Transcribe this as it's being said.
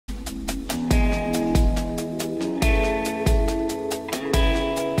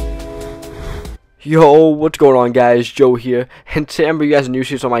Yo, what's going on, guys? Joe here, and today I'm bringing you guys a new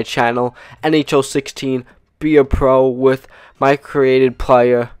series on my channel, NHL 16 Be a Pro, with my created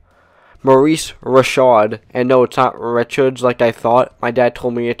player, Maurice Richard. And no, it's not Richards like I thought. My dad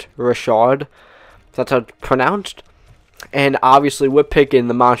told me it's Richard. That's how it's pronounced. And obviously, we're picking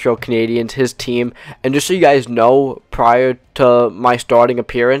the Montreal Canadiens, his team. And just so you guys know, prior to my starting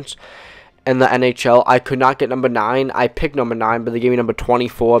appearance in the NHL, I could not get number 9. I picked number 9, but they gave me number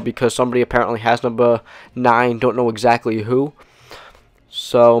 24 because somebody apparently has number 9. Don't know exactly who.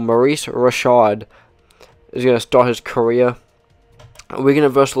 So Maurice Richard is going to start his career. We're going to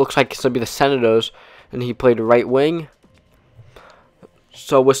verse, looks like it's going to be the Senators, and he played right wing.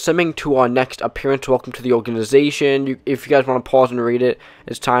 So we're simming to our next appearance. Welcome to the organization. If you guys want to pause and read it,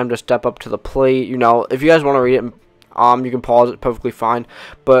 it's time to step up to the plate. You know, if you guys want to read it, you can pause it, perfectly fine.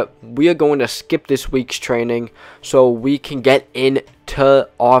 But we are going to skip this week's training so we can get into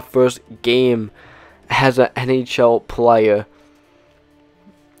our first game as an NHL player.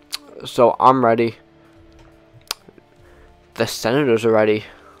 So I'm ready. The Senators are ready.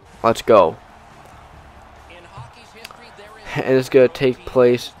 Let's go. And it's going to take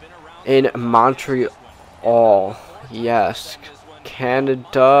place in Montreal. Yes.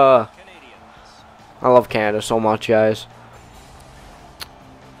 Canada. I love Canada so much, guys.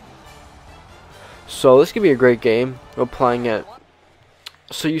 So this could be a great game. We're playing it.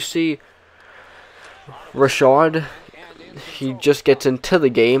 So you see, Richard, he just gets into the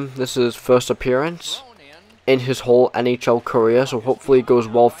game. This is his first appearance in his whole NHL career, so hopefully it goes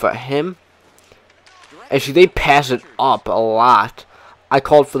well for him. And see, they pass it up a lot. I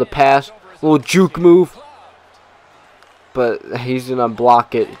called for the pass, little juke move, but he's gonna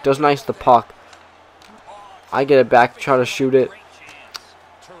block it. It does nice the puck. I get it back, try to shoot it.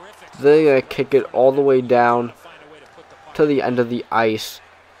 They're going to kick it all the way down to the end of the ice.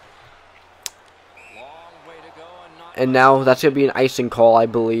 And now that's going to be an icing call, I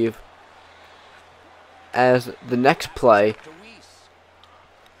believe. As the next play,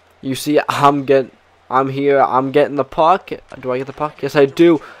 you see I'm getting the puck. Do I get the puck? Yes, I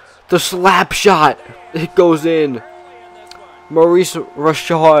do. The slap shot. It goes in. Maurice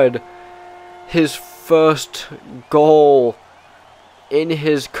Richard, his first goal in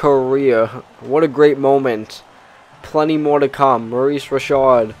his career. What a great moment. Plenty more to come. Maurice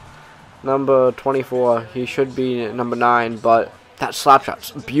Richard, number 24. He should be number 9, but that slap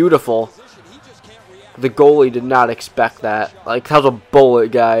shot's beautiful. The goalie did not expect that. Like, that was a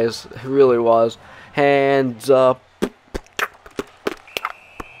bullet, guys. It really was. Hands up.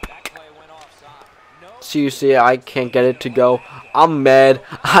 So you see, I can't get it to go. I'm mad.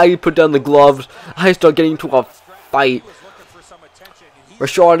 I put down the gloves. I start getting into a fight.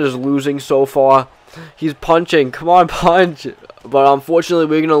 Richard is losing so far. He's punching. Come on, punch. But unfortunately,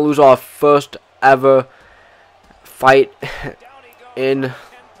 we're going to lose our first ever fight in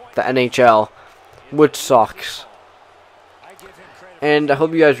the NHL, which sucks. And I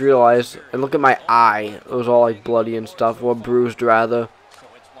hope you guys realize, and look at my eye. It was all like bloody and stuff, or bruised rather.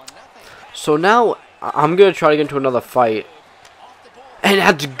 So now I'm going to try to get into another fight. And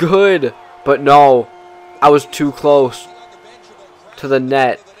that's good. But no, I was too close to the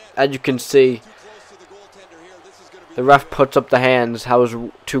net. As you can see, the ref puts up the hands. I was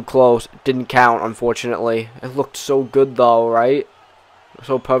too close. It didn't count, unfortunately. It looked so good, though, right?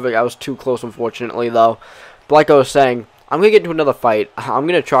 So perfect. I was too close, unfortunately, though. But like I was saying, I'm going to get into another fight. I'm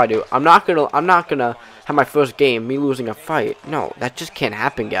going to try to. I'm not going to have my first game, me losing a fight. No, that just can't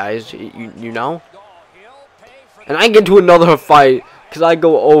happen, guys. You know? And I get into another fight because I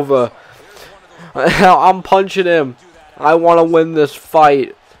go over. I'm punching him. I want to win this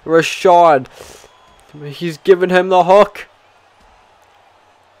fight. Richard, he's giving him the hook.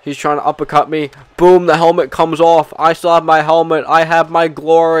 He's trying to uppercut me. Boom, the helmet comes off. I still have my helmet. I have my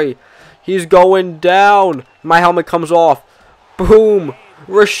glory. He's going down. My helmet comes off. Boom.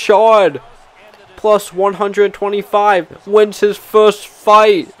 Richard, plus 125, wins his first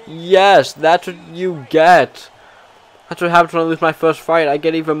fight. Yes, that's what you get. That's what happens when I lose my first fight. I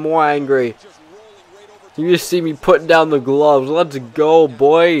get even more angry. You just see me putting down the gloves. Let's go,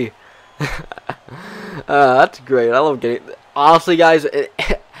 boy. That's great. I love getting... Honestly, guys,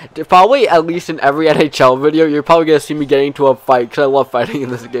 probably at least in every NHL video, you're probably going to see me getting into a fight because I love fighting in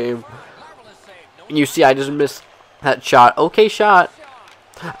this game. And you see, I just missed that shot. Okay, shot.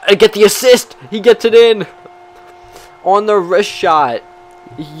 I get the assist. He gets it in. On the wrist shot.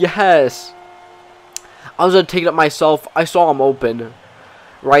 Yes. I was going to take it up myself. I saw him open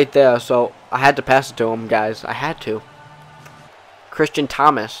right there, so I had to pass it to him, guys. I had to. Christian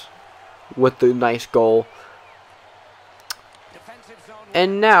Thomas with the nice goal.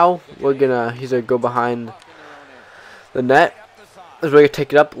 And now he's gonna go behind the net. We're gonna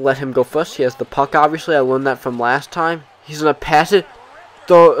take it up, let him go first. He has the puck, obviously. I learned that from last time. He's gonna pass it.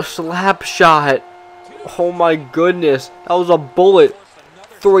 The slap shot. Oh my goodness. That was a bullet.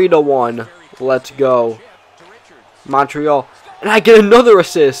 3-1. Let's go. Montreal. And I get another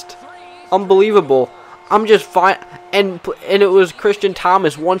assist. Unbelievable. I'm just fine. And it was Christian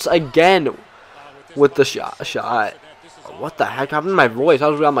Thomas once again with the shot. What the heck happened to my voice?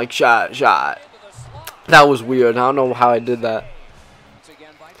 I'm like, shot. That was weird. I don't know how I did that.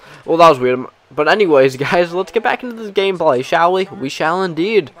 Well, that was weird. But anyways, guys, let's get back into this gameplay, shall we? We shall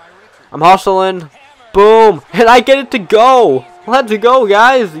indeed. I'm hustling. Boom. And I get it to go. Let's go,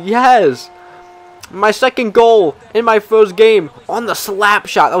 guys. Yes. My second goal in my first game on the slap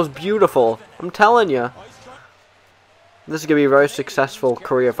shot. That was beautiful. I'm telling you. This is going to be a very successful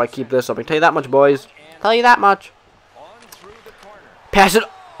career if I keep this up. I can tell you that much, boys. Tell you that much. Pass it.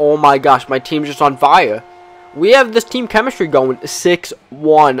 Oh my gosh, my team's just on fire. We have this team chemistry going.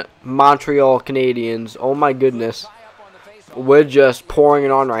 6-1 Montreal Canadiens. Oh my goodness. We're just pouring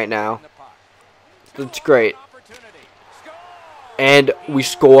it on right now. It's great. And we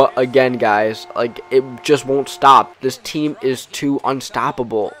score again, guys. Like, it just won't stop. This team is too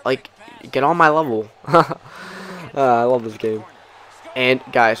unstoppable. Like, get on my level. I love this game. And,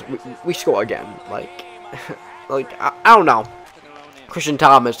 guys, we score again. Like, I don't know. Christian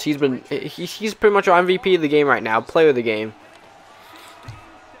Thomas, he's pretty much our MVP of the game right now, player of the game.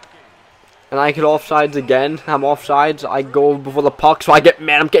 And I get offsides again. I'm offsides. I go before the puck, so I get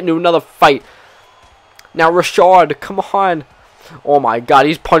mad. I'm getting into another fight. Now Richard, come on. Oh my God,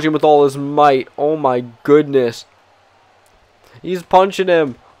 he's punching with all his might. Oh my goodness. He's punching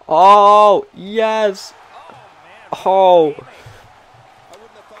him. Oh, yes. Oh.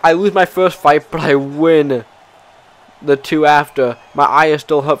 I lose my first fight, but I win the two after. My eye is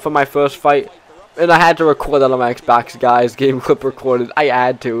still hurt from my first fight, and I had to record that on my Xbox, guys. Game clip recorded. I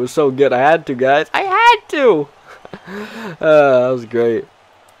had to. It was so good. I had to, guys. I had to. That was great.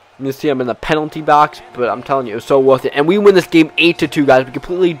 You see, I'm in the penalty box, but I'm telling you, it was so worth it. And we win this game 8-2, guys. We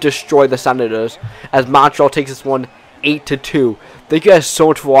completely destroy the Senators as Montreal takes this one 8-2. Thank you guys so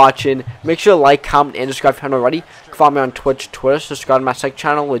much for watching. Make sure to like, comment, and subscribe if you haven't already. Follow me on Twitch, Twitter. Subscribe to my second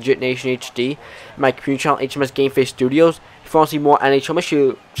channel, Legit Nation HD. My community channel, HMS Game Face Studios. If you want to see more NHL,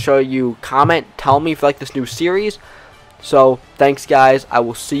 make sure you comment. Tell me if you like this new series. So, thanks, guys. I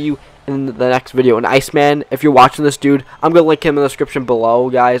will see you in the next video. And Iceman, if you're watching this, dude, I'm going to link him in the description below,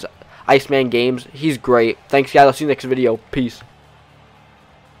 guys. Iceman Games. He's great. Thanks, guys. I'll see you next video. Peace.